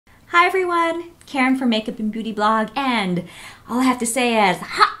Hi everyone, Karen from Makeup and Beauty Blog, and all I have to say is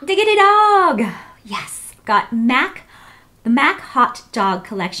hot diggity dog! Yes, got the MAC Haute Dog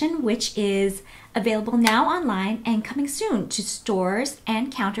collection, which is available now online and coming soon to stores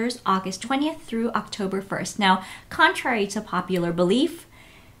and counters August 20th through October 1st. Now, contrary to popular belief,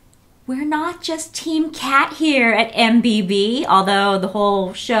 we're not just Team Cat here at MBB, although the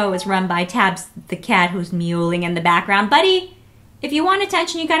whole show is run by Tabs the cat who's mewling in the background. Buddy, if you want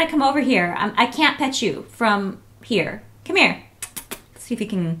attention, you gotta come over here. I can't pet you from here. Come here. Let's see if you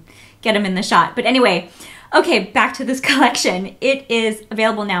can get him in the shot. But anyway, okay, back to this collection. It is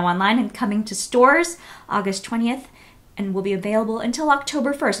available now online and coming to stores August 20th and will be available until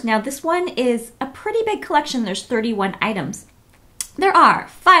October 1st. Now this one is a pretty big collection. There's 31 items. There are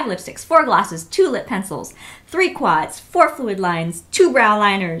 5 lipsticks, 4 glosses, 2 lip pencils, 3 quads, 4 fluid lines, 2 brow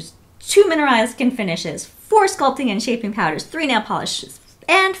liners, 2 mineralized skin finishes, 4 sculpting and shaping powders, 3 nail polishes,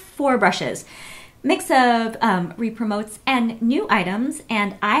 and 4 brushes. Mix of re-promotes and new items,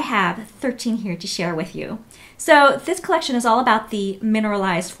 and I have 13 here to share with you. So this collection is all about the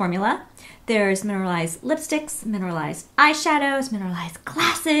Mineralize formula. There's Mineralize lipsticks, Mineralize eyeshadows, Mineralize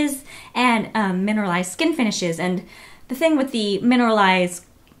glasses, and Mineralize skin finishes. And the thing with the Mineralize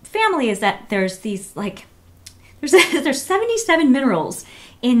family is that there's these there's 77 minerals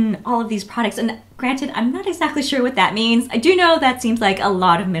in all of these products, and granted, I'm not exactly sure what that means. I do know that seems like a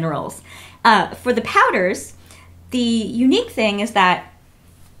lot of minerals. For the powders, the unique thing is that,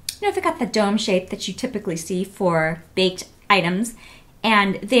 you know, they've got the dome shape that you typically see for baked items,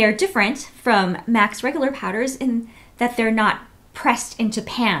 and they're different from MAC's regular powders in that they're not pressed into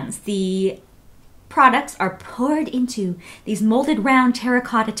pans. The products are poured into these molded round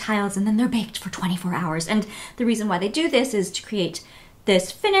terracotta tiles, and then they're baked for 24 hours. And the reason why they do this is to create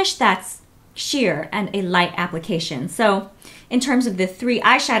this finish that's sheer and a light application. So in terms of the 3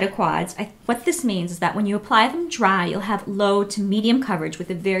 eyeshadow quads, what this means is that when you apply them dry, you'll have low to medium coverage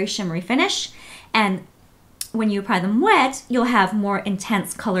with a very shimmery finish. And when you apply them wet, you'll have more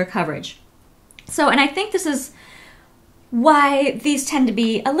intense color coverage. So, and I think this is why these tend to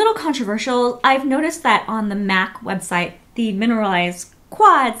be a little controversial. I've noticed that on the MAC website, the Mineralize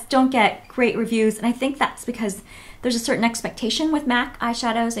quads don't get great reviews, and I think that's because there's a certain expectation with MAC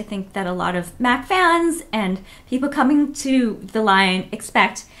eyeshadows. I think that a lot of MAC fans and people coming to the line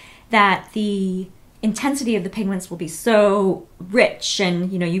expect that the intensity of the pigments will be so rich,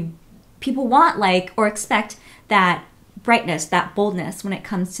 and people want or expect that brightness, that boldness when it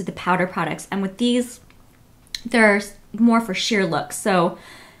comes to the powder products. And with these, they're more for sheer looks. So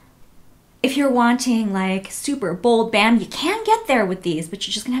if you're wanting super bold bam, you can get there with these, but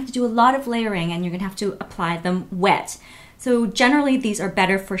you're just gonna have to do a lot of layering, and you're gonna have to apply them wet. So generally these are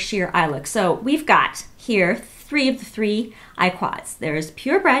better for sheer eye look. So we've got here 3 of the 3 eye quads. There's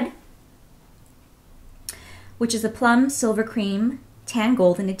Pure Bred, which is a plum, silver cream, tan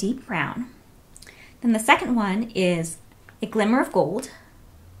gold, and a deep brown. Then the second one is a Glimmer of Gold,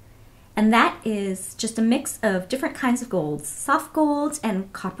 and that is just a mix of different kinds of golds, soft golds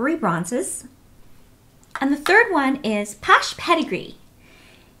and coppery bronzes. And the third one is Posh Pedigree.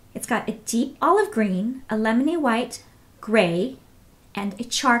 It's got a deep olive green, a lemony white gray, and a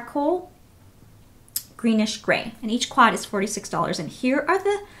charcoal greenish gray. And each quad is $46. And here are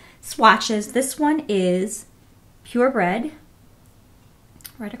the swatches. This one is Pure Bred,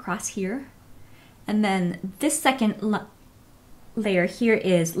 right across here. And then this second layer here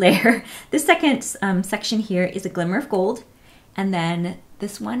is this second section here is a Glimmer of Gold, and then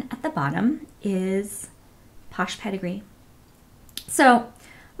this one at the bottom is Posh Pedigree. So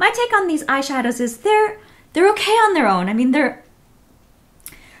my take on these eyeshadows is they're okay on their own. I mean,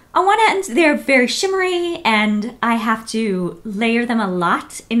 on one end they're very shimmery, and I have to layer them a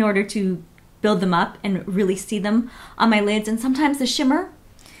lot in order to build them up and really see them on my lids, and sometimes the shimmer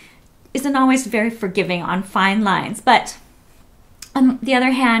isn't always very forgiving on fine lines. But on the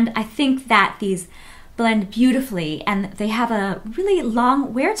other hand, I think that these blend beautifully, and they have a really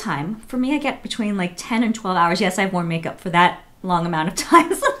long wear time. For me, I get between 10 and 12 hours. Yes, I've worn makeup for that long amount of time.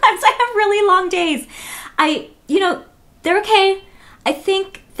 Sometimes I have really long days. They're okay. I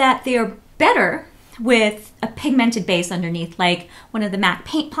think that they are better with a pigmented base underneath, like one of the MAC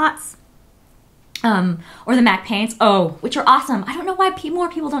paint pots. Or the MAC paints, which are awesome. I don't know why more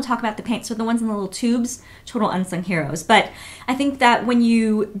people don't talk about the paints. So the ones in the little tubes, total unsung heroes. But I think that when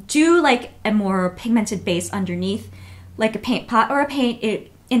you do a more pigmented base underneath, like a paint pot or a paint,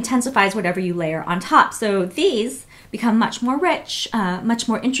 it intensifies whatever you layer on top. So these become much more rich, much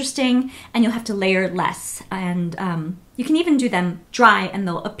more interesting, and you'll have to layer less. And you can even do them dry and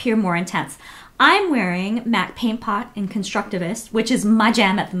they'll appear more intense. I'm wearing MAC Paint Pot in Constructivist, which is my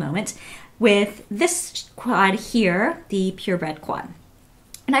jam at the moment, with this quad here, the Purebred quad.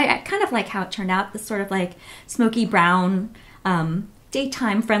 And I kind of like how it turned out, this sort of like smoky brown,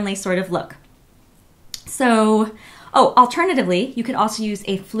 daytime friendly sort of look. So, oh, alternatively, you could also use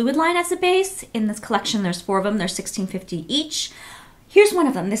a fluid line as a base. In this collection, there's 4 of them. They're $16.50 each. Here's one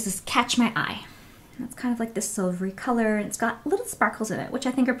of them. This is Catch My Eye. It's kind of like this silvery color, and it's got little sparkles in it, which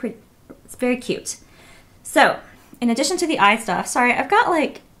I think are pretty, it's very cute. So, in addition to the eye stuff, sorry, I've got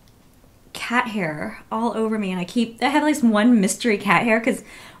like cat hair all over me, and I have like one mystery cat hair, because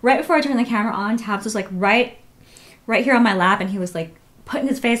right before I turned the camera on, Tabs was like right here on my lap, and he was like putting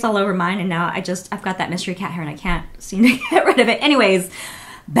his face all over mine, and now I've got that mystery cat hair and I can't seem to get rid of it. Anyways,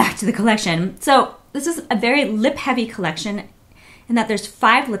 back to the collection. So this is a very lip heavy collection in that there's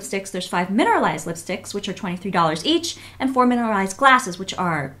 5 lipsticks, there's 5 Mineralize lipsticks, which are $23 each, and 4 Mineralize glasses, which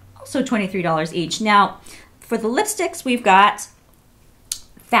are also $23 each. Now, for the lipsticks, we've got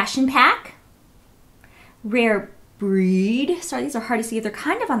Fashion Pack, Rare Breed. Sorry, these are hard to see. They're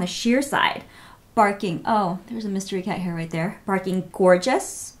kind of on the sheer side. Barking, oh, there's a mystery cat hair right there. Barking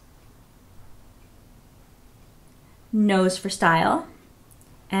Gorgeous, Nose for Style,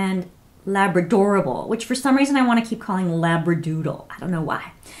 and Labradorable, which for some reason I want to keep calling Labradoodle. I don't know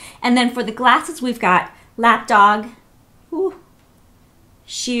why. And then for the glasses, we've got Lapdog,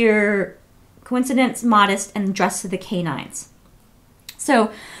 Sheer, Coincidence, Modest, and Dress to the Canines. So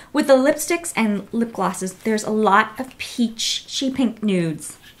with the lipsticks and lip glosses, there's a lot of peach, she pink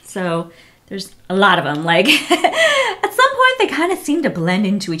nudes. So there's a lot of them. Like at some point, they kind of seem to blend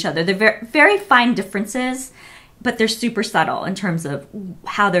into each other. They're very, very fine differences, but they're super subtle in terms of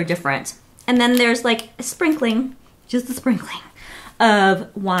how they're different. And then there's like a sprinkling, just a sprinkling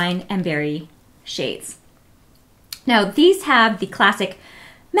of wine and berry shades. Now these have the classic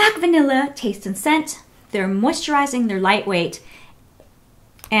MAC Vanilla taste and scent. They're moisturizing, they're lightweight,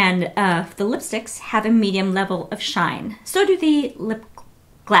 and the lipsticks have a medium level of shine. So do the lip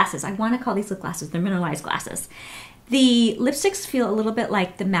glasses. I want to call these lip glasses, they're Mineralize glasses. The lipsticks feel a little bit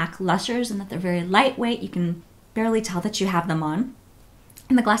like the MAC Lushers in that they're very lightweight. You can barely tell that you have them on.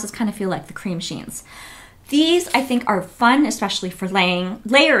 And the glasses kind of feel like the cream sheens. These, I think, are fun, especially for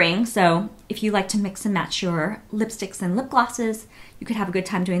layering. So if you like to mix and match your lipsticks and lip glosses, you could have a good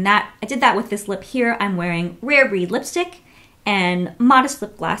time doing that. I did that with this lip here. I'm wearing Rare Breed lipstick and Modest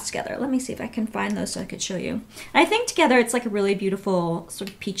lip gloss together. Let me see if I can find those so I could show you. And I think together it's like a really beautiful sort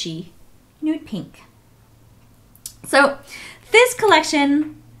of peachy nude pink. So this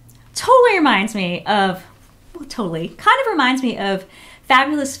collection totally reminds me of, well, totally, kind of reminds me of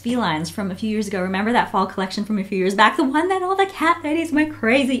Fabulous Felines from a few years ago. Remember that fall collection from a few years back? The one that all the cat ladies went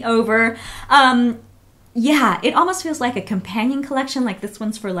crazy over. Yeah, it almost feels like a companion collection. Like this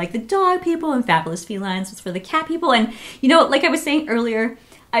one's for like the dog people and Fabulous Felines was for the cat people. And you know, like I was saying earlier,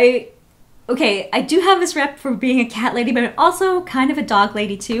 I do have this rep for being a cat lady, but I'm also kind of a dog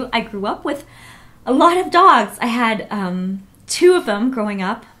lady too. I grew up with a lot of dogs. I had 2 of them growing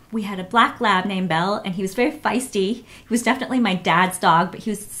up. We had a black lab named Belle, and he was very feisty. He was definitely my dad's dog, but he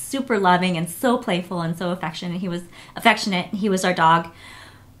was super loving and so playful and so affectionate. He was affectionate. He was our dog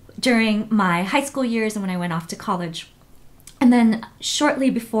during my high school years and when I went off to college. And then shortly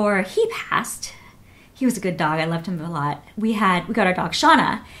before he passed, he was a good dog. I loved him a lot. We got our dog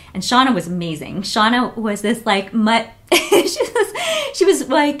Shauna, and Shauna was amazing. Shauna was this like mutt. she was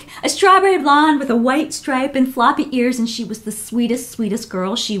like a strawberry blonde with a white stripe and floppy ears, and she was the sweetest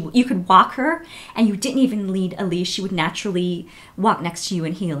girl. You could walk her and you didn't even need a leash. She would naturally walk next to you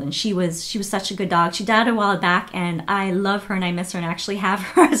and heel, and she was such a good dog. She died a while back, and I love her and I miss her, and I actually have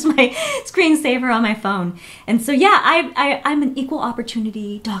her as my screensaver on my phone. And so yeah, I'm an equal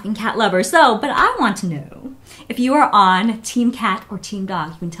opportunity dog and cat lover. So, but I want to know if you are on Team Cat or Team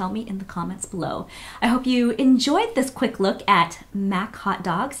Dog. You can tell me in the comments below. I hope you enjoyed this quick look at MAC Haute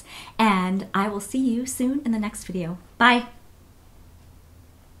Dogs, and I will see you soon in the next video. Bye!